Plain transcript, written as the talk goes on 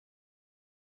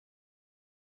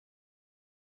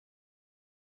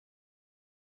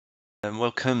And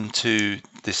welcome to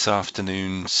this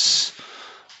afternoon's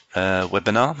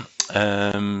webinar.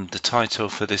 The title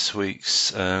for this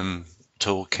week's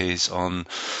talk is on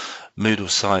Moodle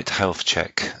site health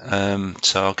check.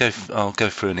 So I'll go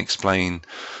through and explain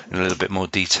in a little bit more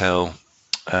detail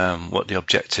what the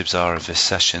objectives are of this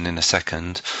session in a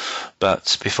second.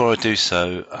 But before I do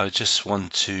so, I just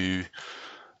want to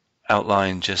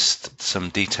outline just some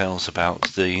details about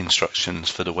the instructions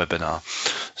for the webinar.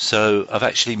 So I've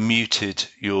actually muted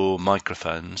your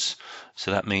microphones,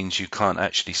 so that means you can't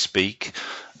actually speak.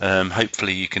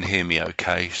 Hopefully you can hear me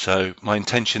okay. So my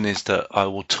intention is that I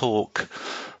will talk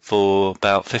for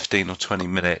about 15 or 20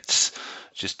 minutes,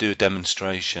 just do a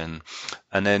demonstration,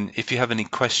 and then if you have any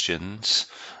questions,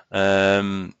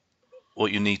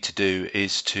 what you need to do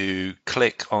is to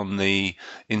click on the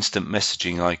instant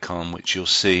messaging icon, which you'll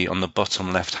see on the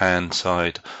bottom left hand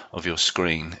side of your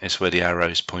screen. It's where the arrow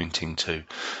is pointing to.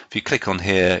 If you click on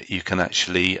here, you can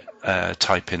actually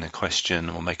type in a question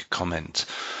or make a comment,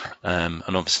 and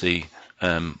obviously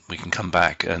we can come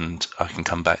back, and I can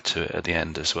come back to it at the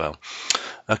end as well.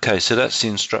 Okay, so that's the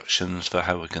instructions for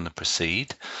how we're going to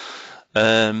proceed.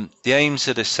 The aims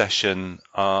of this session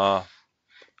are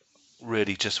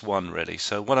really just one, really.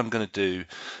 So what I'm going to do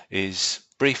is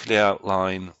briefly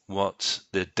outline what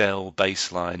the Dell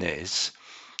baseline is,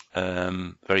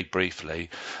 very briefly,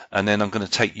 and then I'm going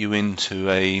to take you into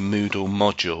a Moodle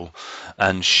module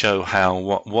and show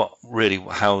how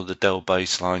how the Dell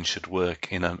baseline should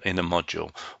work in a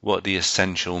module, what the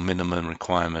essential minimum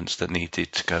requirements that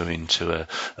needed to go into a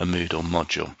Moodle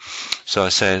module. So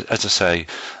as I say,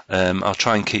 I'll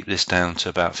try and keep this down to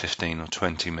about 15 or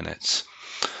 20 minutes.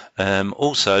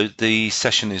 Also, the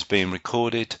session is being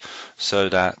recorded so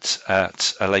that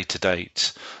at a later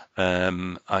date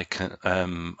I'll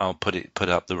put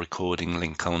up the recording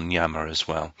link on Yammer as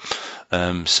well.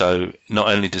 So not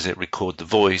only does it record the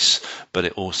voice, but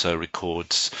it also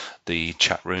records the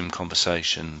chat room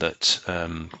conversation that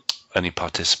any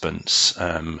participants'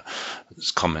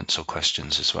 comments or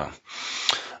questions as well.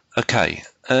 Okay,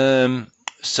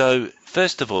 so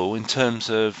first of all, in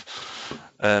terms of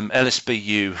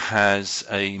LSBU has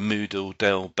a Moodle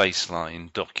Dell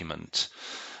baseline document,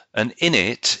 and in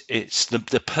it,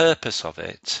 the purpose of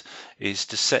it is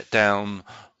to set down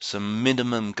some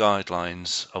minimum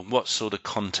guidelines of what sort of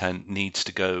content needs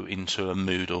to go into a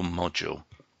Moodle module.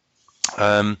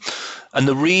 And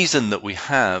the reason that we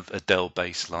have a Dell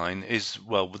baseline is,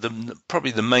 well,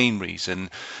 probably the main reason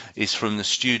is from the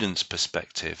student's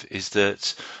perspective, is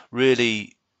that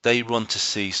really they want to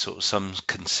see sort of some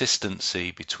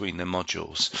consistency between the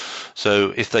modules.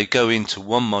 So if they go into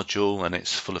one module and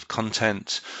it's full of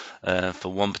content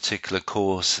for one particular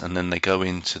course, and then they go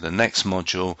into the next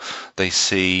module, they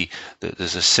see that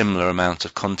there's a similar amount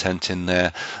of content in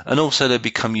there, and also they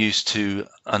become used to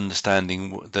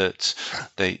understanding that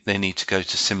they need to go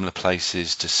to similar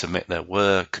places to submit their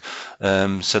work,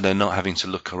 so they're not having to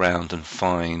look around and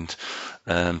find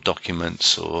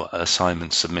documents or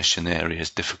assignment submission areas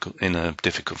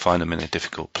find them in a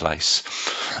difficult place.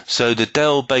 So the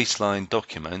Dell baseline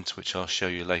document, which I'll show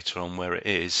you later on where it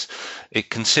is, it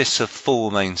consists of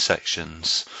 4 main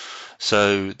sections.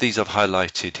 So these I've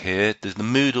highlighted here. There's the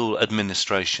Moodle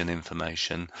administration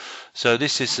information. So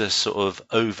this is a sort of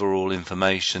overall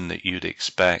information that you'd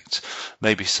expect,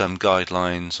 maybe some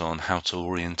guidelines on how to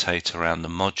orientate around the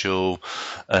module,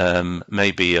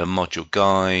 maybe a module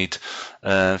guide,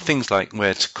 things like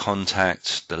where to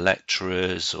contact the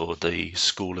lecturers or the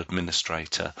school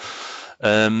administrator.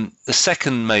 The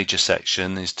second major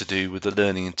section is to do with the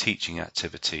learning and teaching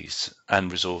activities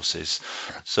and resources.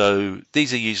 So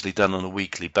these are usually done on a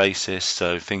weekly basis,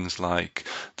 so things like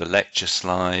the lecture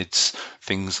slides,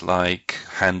 things like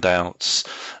handouts,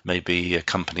 maybe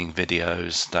accompanying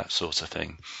videos, that sort of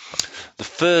thing. The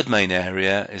third main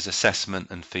area is assessment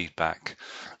and feedback.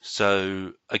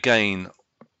 So again,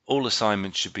 all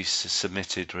assignments should be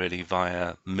submitted really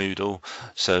via Moodle,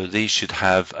 so these should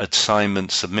have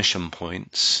assignment submission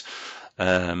points.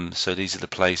 So these are the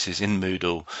places in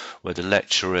Moodle where the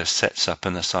lecturer sets up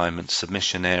an assignment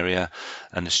submission area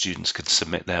and the students can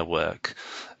submit their work.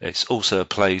 It's also a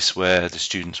place where the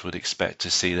students would expect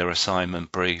to see their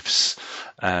assignment briefs,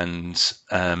 and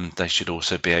they should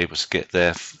also be able to get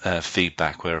their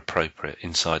feedback where appropriate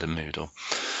inside of Moodle.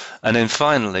 And then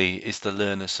finally is the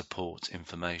learner support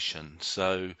information.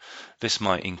 So this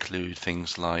might include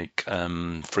things like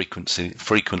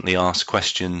frequently asked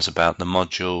questions about the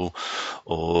module,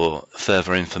 or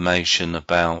further information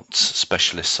about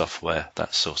specialist software,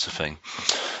 that sort of thing.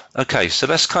 Okay, so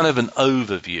that's kind of an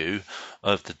overview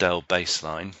of the Dell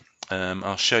baseline.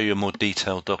 I'll show you a more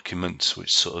detailed document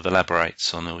which sort of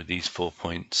elaborates on all these 4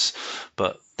 points.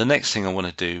 But the next thing I want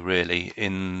to do really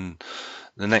in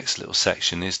the next little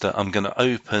section is that I'm going to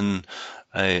open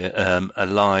a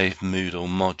live Moodle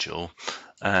module,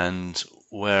 and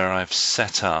where I've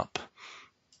set up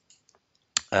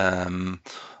a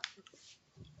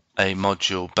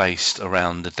module based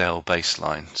around the Dell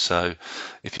baseline. So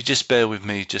if you just bear with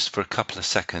me just for a couple of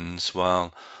seconds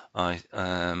while I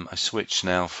switch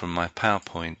now from my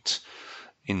PowerPoint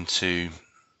into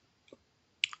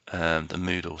the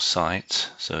Moodle site.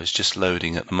 So it's just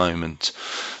loading at the moment.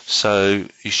 So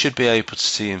you should be able to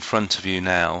see in front of you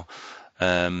now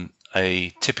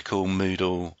a typical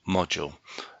Moodle module.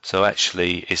 So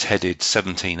actually it's headed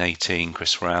 1718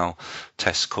 Chris Rao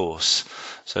test course.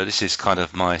 So this is kind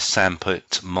of my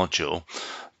sandpit module,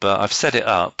 but I've set it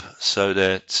up so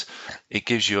that it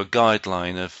gives you a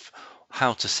guideline of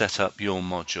how to set up your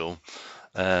module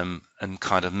and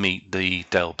kind of meet the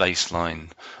Dell baseline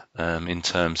in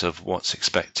terms of what's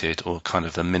expected, or kind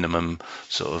of the minimum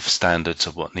sort of standards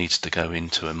of what needs to go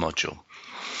into a module.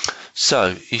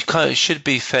 So you should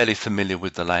be fairly familiar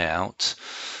with the layout.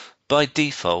 By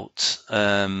default,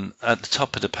 at the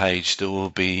top of the page there will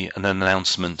be an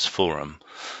announcements forum.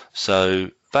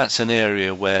 So that's an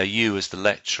area where you as the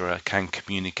lecturer can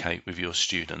communicate with your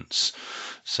students.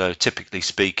 So typically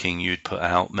speaking, you'd put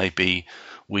out maybe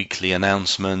weekly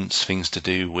announcements, things to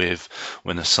do with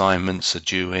when assignments are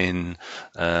due in,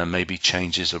 maybe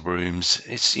changes of rooms.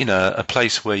 It's, you know, a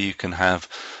place where you can have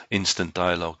instant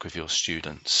dialogue with your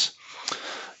students.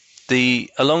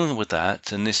 Along with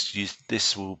that, and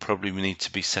this will probably need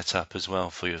to be set up as well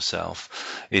for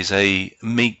yourself, is a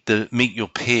meet your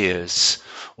peers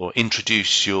or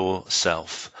introduce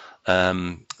yourself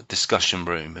discussion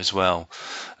room as well.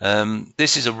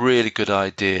 This is a really good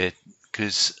idea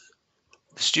because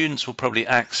the students will probably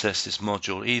access this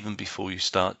module even before you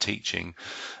start teaching,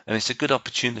 and it's a good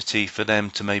opportunity for them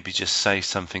to maybe just say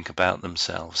something about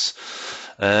themselves.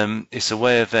 It's a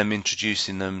way of them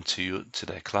introducing them to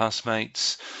their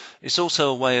classmates. It's also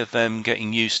a way of them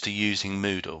getting used to using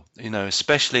Moodle, you know,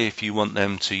 especially if you want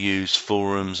them to use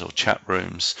forums or chat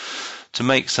rooms. To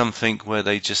make something where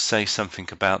they just say something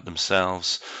about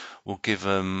themselves will give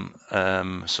them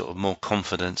sort of more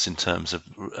confidence in terms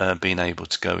of being able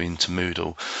to go into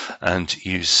Moodle and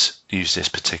use this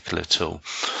particular tool.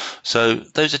 So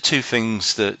those are two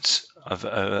things that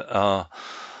are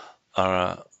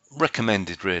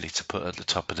recommended really to put at the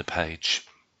top of the page.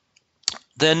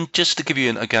 Then just to give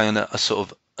you again a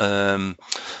sort of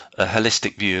a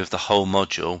holistic view of the whole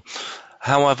module,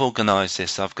 how I've organized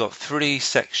this, I've got 3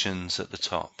 sections at the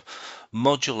top: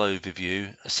 module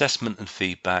overview, assessment and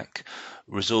feedback,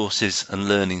 resources and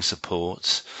learning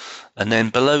support, and then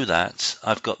below that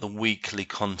I've got the weekly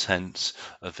content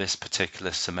of this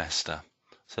particular semester.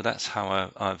 So that's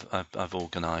how I've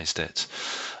organized it.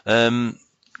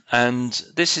 And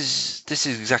this is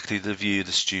exactly the view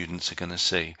the students are going to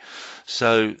see.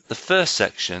 So the first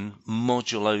section,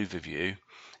 module overview,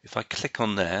 if I click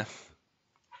on there,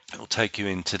 it will take you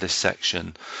into this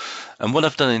section. And what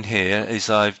I've done in here is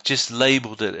I've just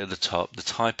labeled it at the top, the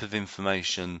type of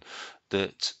information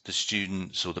that the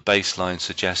students or the baseline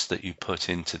suggests that you put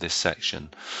into this section.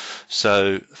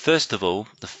 So first of all,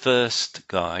 the first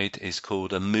guide is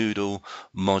called a Moodle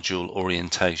module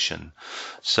orientation.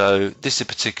 So this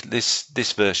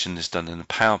version is done in a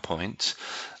PowerPoint,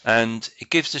 and it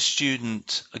gives the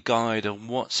student a guide of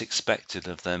what's expected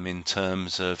of them in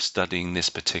terms of studying this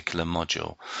particular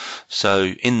module. So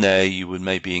in there you would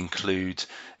maybe include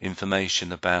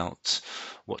information about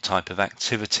what type of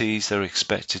activities they're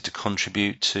expected to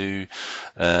contribute to,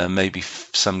 maybe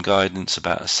some guidance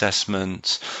about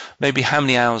assessment, maybe how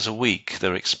many hours a week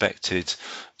they're expected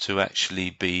to actually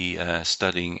be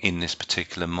studying in this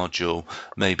particular module,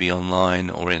 maybe online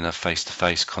or in a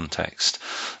face-to-face context.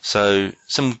 So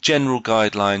some general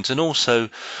guidelines, and also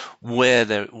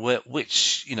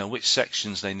which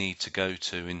sections they need to go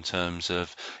to in terms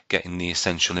of getting the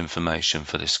essential information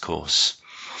for this course.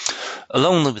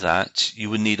 Along with that, you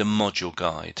would need a module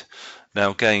guide. Now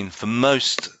again, for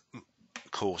most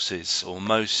courses or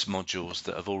most modules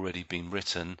that have already been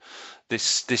written,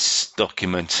 this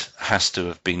document has to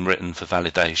have been written for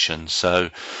validation. So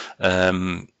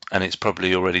and it's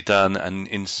probably already done, and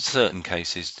in certain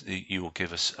cases you will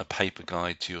give us a paper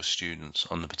guide to your students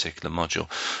on the particular module.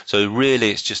 So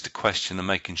really it's just a question of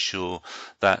making sure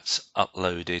that's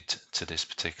uploaded to this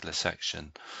particular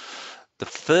section. The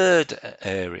third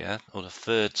area, or the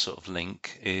third sort of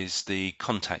link, is the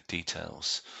contact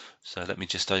details. So let me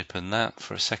just open that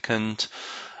for a second.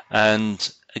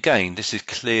 And again, this is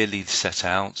clearly set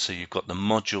out. So you've got the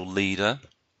module leader,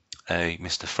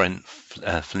 Mr.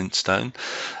 Flintstone,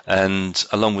 and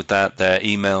along with that, their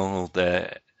email,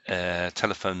 their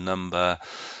telephone number,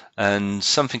 and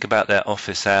something about their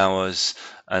office hours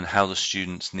and how the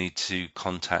students need to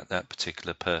contact that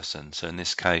particular person. So in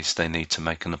this case, they need to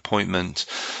make an appointment,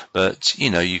 but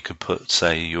you could put,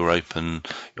 say, you're open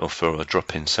or for a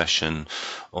drop-in session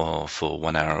or for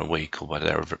 1 hour a week or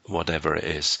whatever it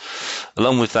is.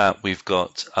 Along with that, we've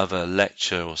got other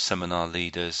lecture or seminar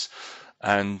leaders.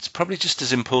 And probably just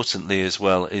as importantly as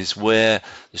well is where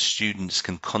the students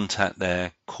can contact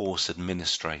their course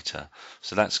administrator.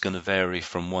 So that's going to vary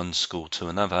from one school to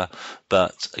another,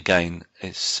 but again,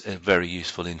 it's very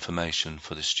useful information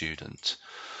for the student.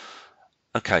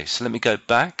 Okay, so let me go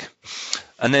back.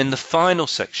 And then the final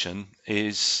section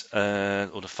is,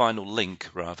 or the final link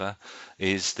rather,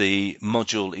 is the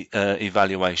module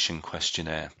evaluation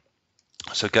questionnaire.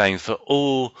 So again, for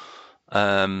all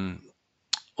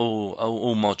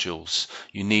modules,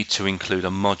 you need to include a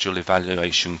module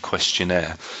evaluation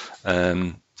questionnaire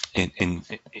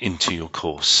into your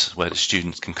course, where the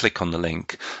students can click on the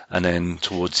link, and then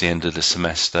towards the end of the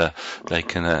semester they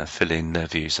can fill in their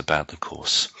views about the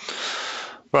course.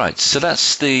 Right, so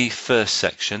that's the first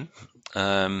section.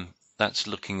 That's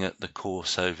looking at the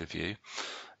course overview.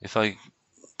 If I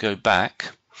go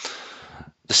back,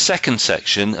 the second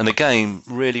section, and again,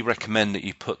 really recommend that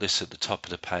you put this at the top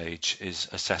of the page, is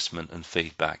assessment and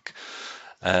feedback.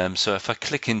 So if I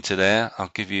click into there,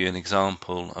 I'll give you an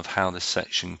example of how this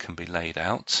section can be laid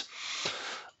out.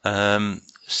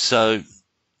 So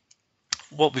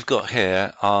what we've got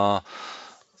here are,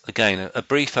 again, a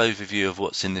brief overview of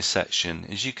what's in this section.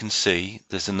 As you can see,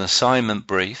 there's an assignment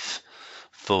brief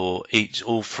for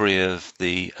all three of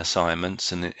the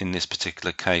assignments, and in this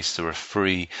particular case there are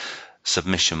 3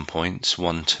 submission points,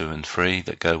 1, 2 and 3,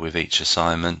 that go with each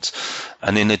assignment,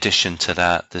 and in addition to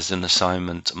that there's an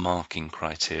assignment marking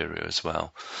criteria as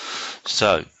well.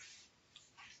 So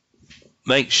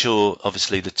make sure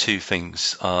obviously the 2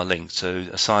 things are linked, so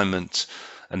assignment,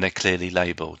 and they're clearly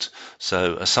labelled.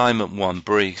 So assignment 1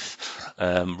 brief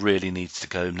really needs to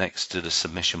go next to the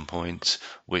submission point,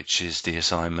 which is the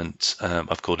assignment.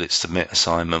 I've called it submit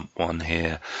assignment 1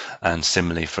 here, and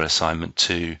similarly for assignment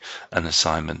 2 and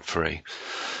assignment 3.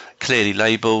 Clearly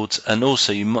labelled, and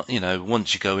also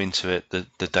once you go into it,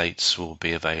 the dates will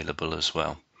be available as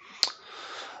well.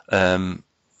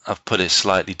 I've put a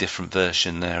slightly different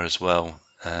version there as well,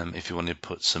 if you want to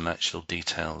put some actual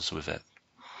details with it.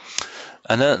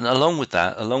 And along with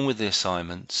that, along with the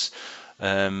assignments,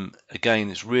 again,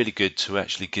 it's really good to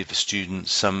actually give the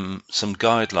students some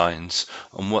guidelines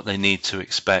on what they need to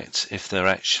expect if they're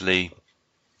actually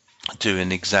doing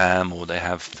an exam or they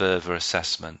have further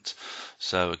assessment.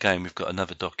 So again, we've got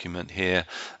another document here,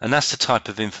 and that's the type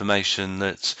of information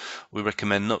that we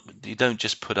recommend. You don't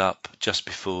just put up just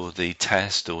before the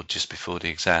test or just before the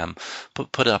exam,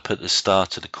 but put up at the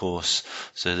start of the course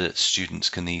so that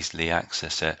students can easily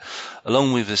access it,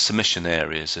 along with the submission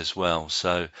areas as well.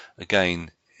 So again,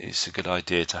 it's a good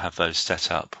idea to have those set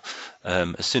up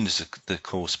as soon as the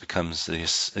course becomes, the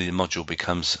module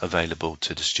becomes available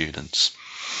to the students.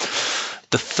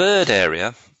 The third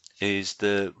area is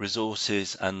the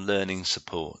resources and learning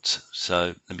support.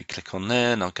 So let me click on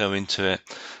there and I'll go into it.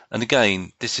 And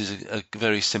again, this is a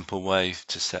very simple way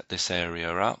to set this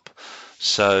area up.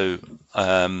 So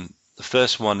the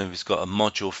first one has got a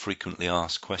module frequently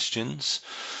asked questions.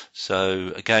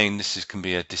 So again, this can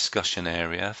be a discussion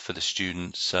area for the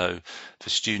students. So if the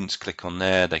students click on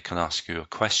there, they can ask you a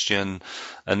question,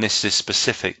 and this is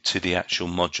specific to the actual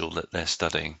module that they're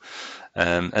studying.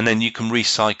 And then you can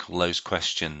recycle those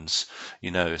questions,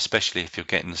 especially if you're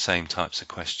getting the same types of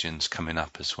questions coming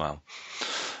up as well.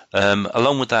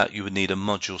 Along with that, you would need a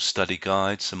module study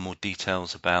guide, some more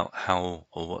details about how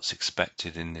or what's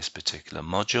expected in this particular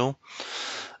module.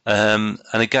 And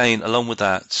again, along with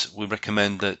that, we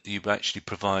recommend that you actually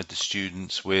provide the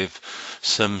students with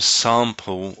some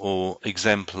sample or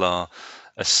exemplar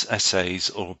essays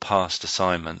or past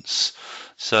assignments.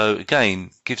 So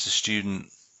again, gives the student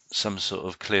some sort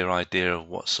of clear idea of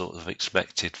what's sort of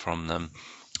expected from them.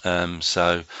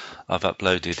 So I've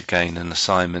uploaded again an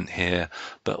assignment here,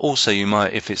 but also you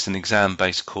might, if it's an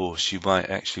exam-based course, you might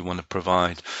actually want to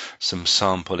provide some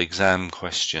sample exam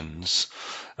questions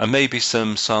and maybe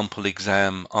some sample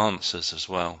exam answers as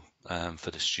well for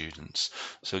the students.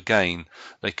 So again,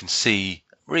 they can see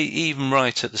even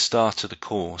right at the start of the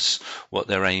course what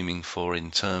they're aiming for in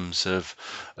terms of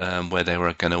where they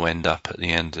were going to end up at the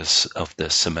end of the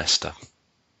semester.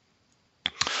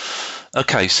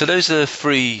 Okay, so those are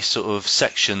three sort of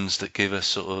sections that give us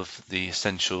sort of the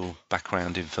essential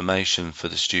background information for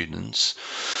the students.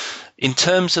 In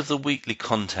terms of the weekly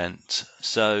content,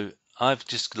 so I've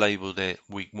just labelled it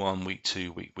week 1, week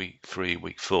 2, week 3,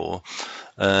 week 4.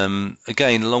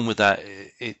 Again, along with that,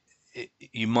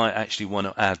 you might actually want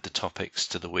to add the topics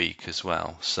to the week as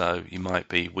well. So you might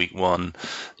be week 1,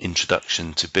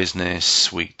 introduction to business,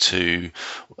 week 2,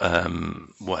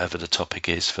 whatever the topic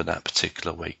is for that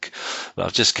particular week. But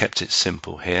I've just kept it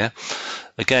simple here.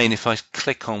 Again, if I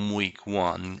click on week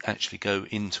 1, actually go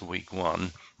into week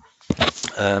 1,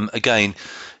 again,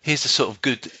 here's a sort of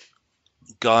good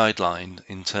guideline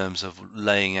in terms of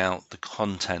laying out the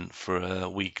content for a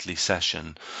weekly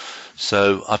session.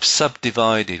 So I've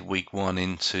subdivided week 1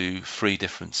 into 3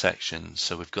 different sections.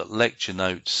 So we've got lecture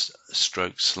notes,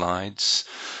 stroke slides,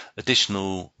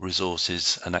 additional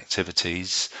resources and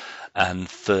activities, and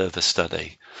further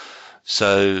study.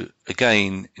 So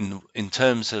again, in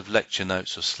terms of lecture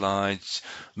notes or slides,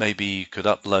 maybe you could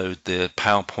upload the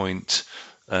PowerPoint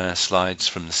slides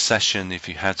from the session. If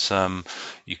you had some,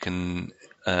 you can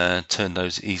turn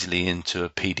those easily into a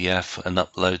PDF and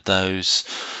upload those.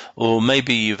 Or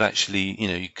maybe you've actually,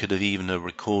 you could have even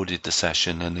recorded the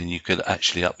session and then you could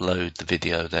actually upload the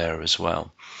video there as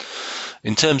well.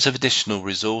 In terms of additional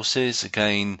resources,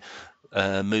 again,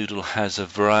 Moodle has a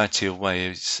variety of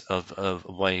ways of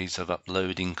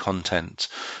uploading content.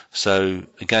 So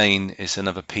again, it's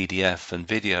another PDF and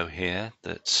video here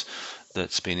that's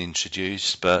been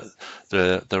introduced, but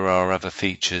there are other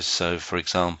features. So for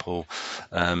example,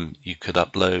 you could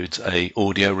upload a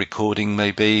audio recording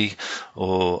maybe,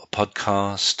 or a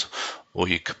podcast, or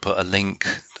you could put a link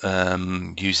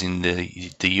using the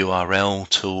URL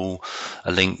tool,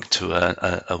 a link to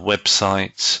a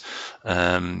website.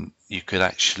 You could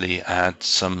actually add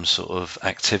some sort of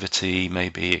activity.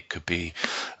 Maybe it could be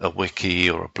a wiki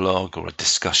or a blog or a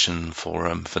discussion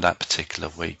forum for that particular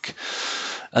week.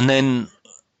 And then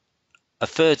a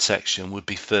third section would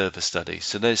be further study.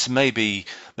 So there's maybe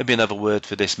another word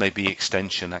for this, maybe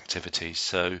extension activities.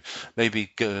 So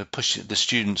maybe push the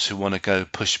students who want to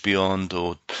push beyond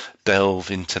or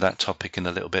delve into that topic in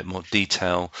a little bit more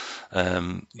detail.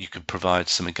 You could provide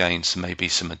some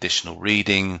additional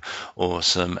reading or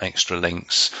some extra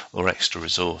links or extra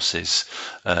resources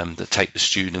that take the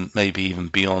student maybe even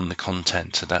beyond the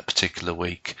content of that particular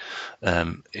week,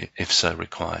 if so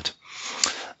required.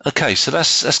 Okay, so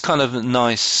that's kind of a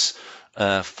nice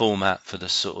format for the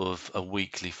sort of a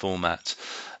weekly format.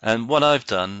 And what I've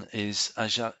done is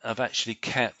I've actually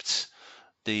kept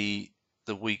the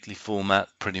weekly format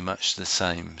pretty much the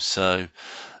same. So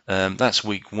that's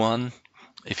week 1.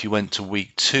 If you went to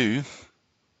week 2,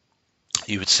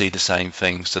 you would see the same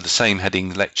thing. So the same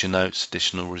heading: lecture notes,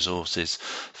 additional resources,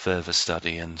 further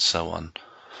study, and so on.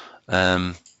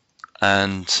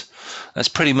 And that's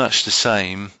pretty much the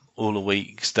same all the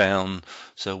weeks down,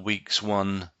 so weeks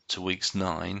 1 to weeks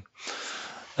 9.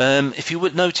 If you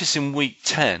would notice in week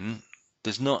 10,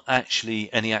 there's not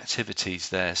actually any activities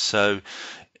there, so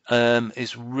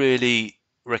it's really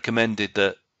recommended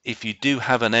that if you do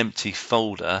have an empty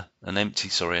folder, an empty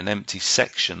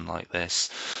section like this,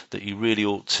 that you really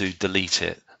ought to delete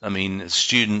it. I mean,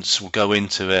 students will go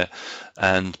into it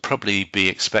and probably be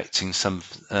expecting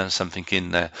something in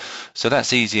there. So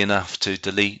that's easy enough to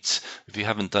delete. If you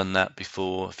haven't done that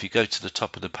before, if you go to the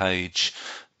top of the page,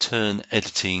 turn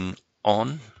editing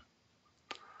on,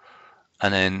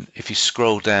 and then if you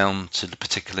scroll down to the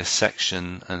particular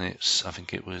section, and I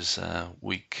think it was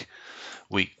week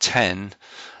 10,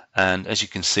 and as you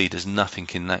can see, there's nothing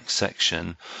in that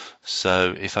section.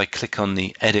 So if I click on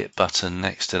the edit button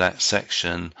next to that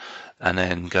section and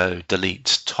then go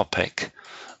delete topic,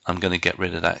 I'm going to get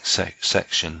rid of that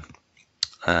section.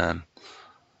 And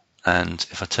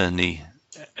if I turn the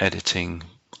editing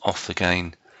off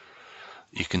again,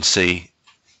 you can see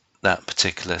that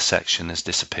particular section has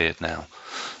disappeared now.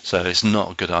 So it's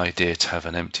not a good idea to have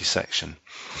an empty section.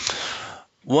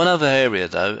 One other area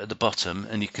though at the bottom,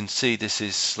 and you can see this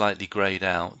is slightly greyed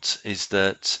out, is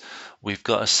that we've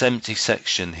got a empty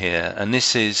section here, and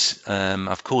this is,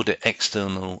 I've called it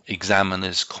external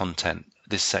examiners content.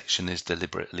 This section is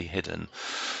deliberately hidden.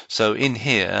 So in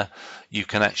here you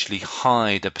can actually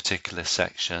hide a particular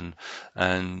section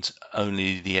and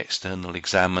only the external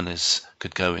examiners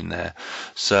could go in there.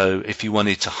 So if you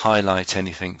wanted to highlight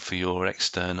anything for your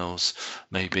externals,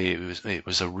 maybe it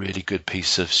was a really good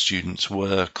piece of students'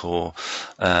 work, or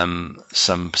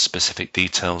some specific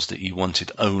details that you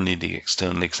wanted only the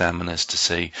external examiners to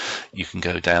see, you can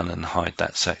go down and hide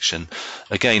that section.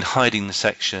 Again, hiding the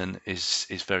section is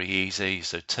very easy.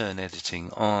 So turn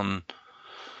editing on,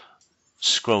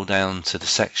 scroll down to the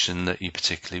section that you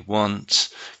particularly want,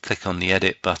 click on the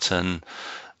edit button,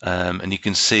 and you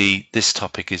can see this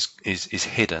topic is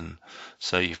hidden.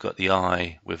 So you've got the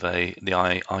eye with the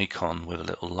eye icon with a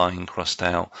little line crossed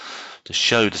out to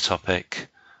show the topic,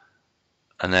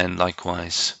 and then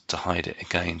likewise to hide it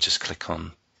again, just click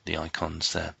on the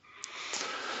icons there.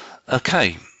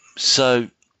 Okay, so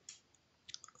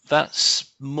that's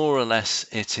more or less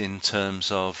it in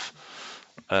terms of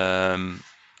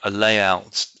a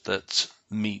layout that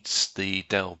meets the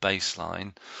Dell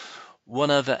baseline.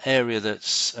 One other area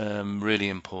that's really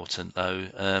important though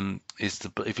is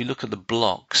if you look at the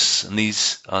blocks, and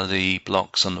these are the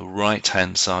blocks on the right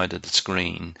hand side of the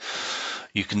screen,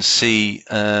 you can see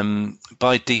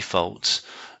by default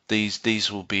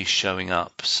these will be showing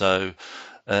up. So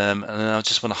and I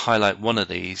just want to highlight one of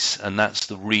these, and that's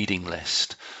the reading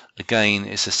list. Again,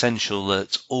 it's essential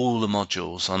that all the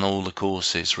modules on all the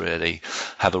courses really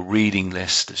have a reading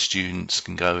list that students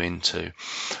can go into.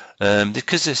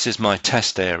 Because this is my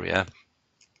test area,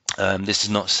 this is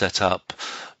not set up,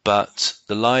 but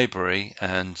the library,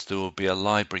 and there will be a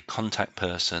library contact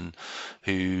person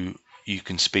who you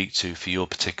can speak to for your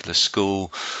particular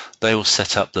school. They will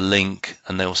set up the link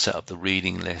and they will set up the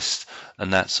reading list,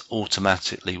 and that's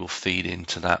automatically will feed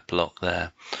into that block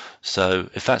there. So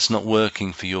if that's not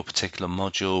working for your particular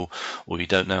module, or you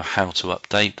don't know how to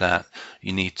update that,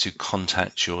 you need to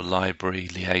contact your library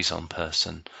liaison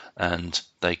person and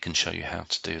they can show you how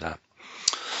to do that.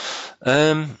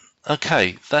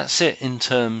 Okay, that's it in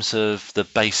terms of the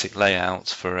basic layout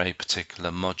for a particular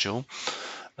module.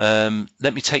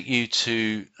 Let me take you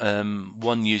to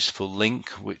one useful link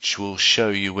which will show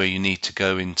you where you need to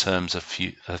go in terms of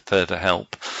further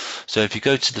help. So if you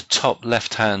go to the top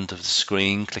left hand of the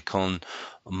screen, click on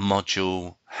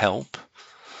Module Help.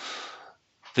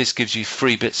 This gives you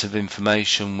 3 bits of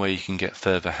information where you can get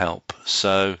further help.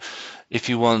 So if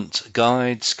you want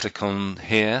guides, click on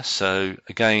here. So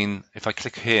again, if I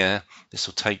click here, this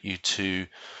will take you to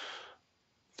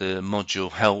the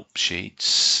module help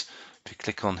sheets. If you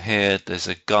click on here, there's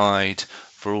a guide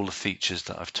for all the features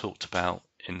that I've talked about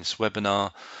in this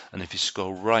webinar, and if you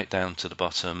scroll right down to the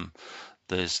bottom,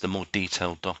 there's the more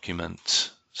detailed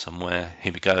document somewhere.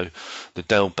 Here we go, the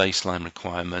Dell baseline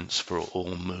requirements for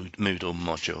all Moodle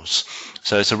modules.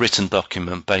 So it's a written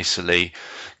document basically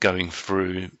going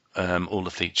through all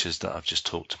the features that I've just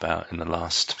talked about in the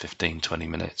last 15-20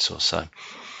 minutes or so.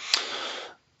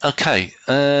 Okay,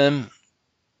 let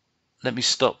me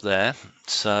stop there.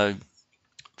 So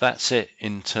that's it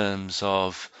in terms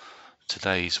of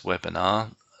today's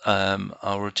webinar.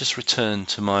 I'll just return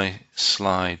to my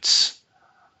slides.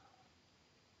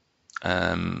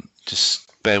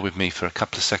 Just bear with me for a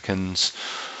couple of seconds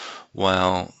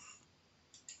while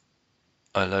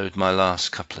I load my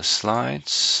last couple of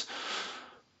slides.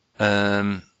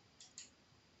 Okay,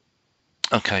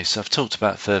 so I've talked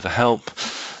about further help.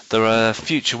 There are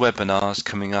future webinars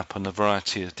coming up on a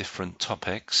variety of different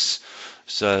topics.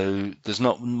 So there's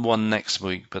not one next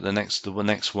week, but the next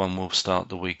one will start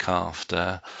the week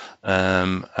after.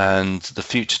 And the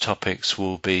future topics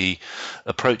will be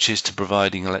approaches to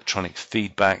providing electronic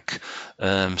feedback.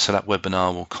 So that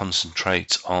webinar will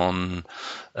concentrate on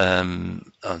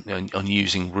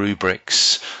using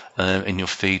rubrics in your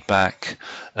feedback.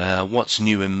 What's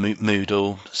new in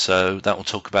Moodle? So that will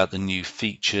talk about the new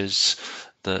features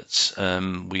that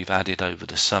we've added over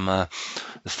the summer.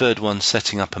 The third one,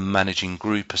 setting up and managing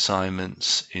group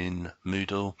assignments in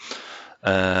Moodle,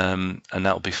 and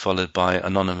that will be followed by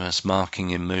anonymous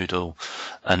marking in Moodle,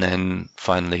 and then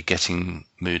finally getting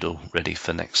Moodle ready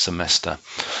for next semester.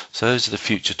 So those are the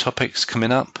future topics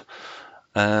coming up.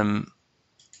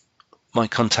 My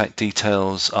contact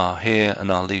details are here,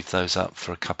 and I'll leave those up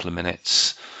for a couple of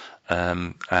minutes,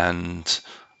 and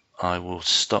I will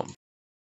stop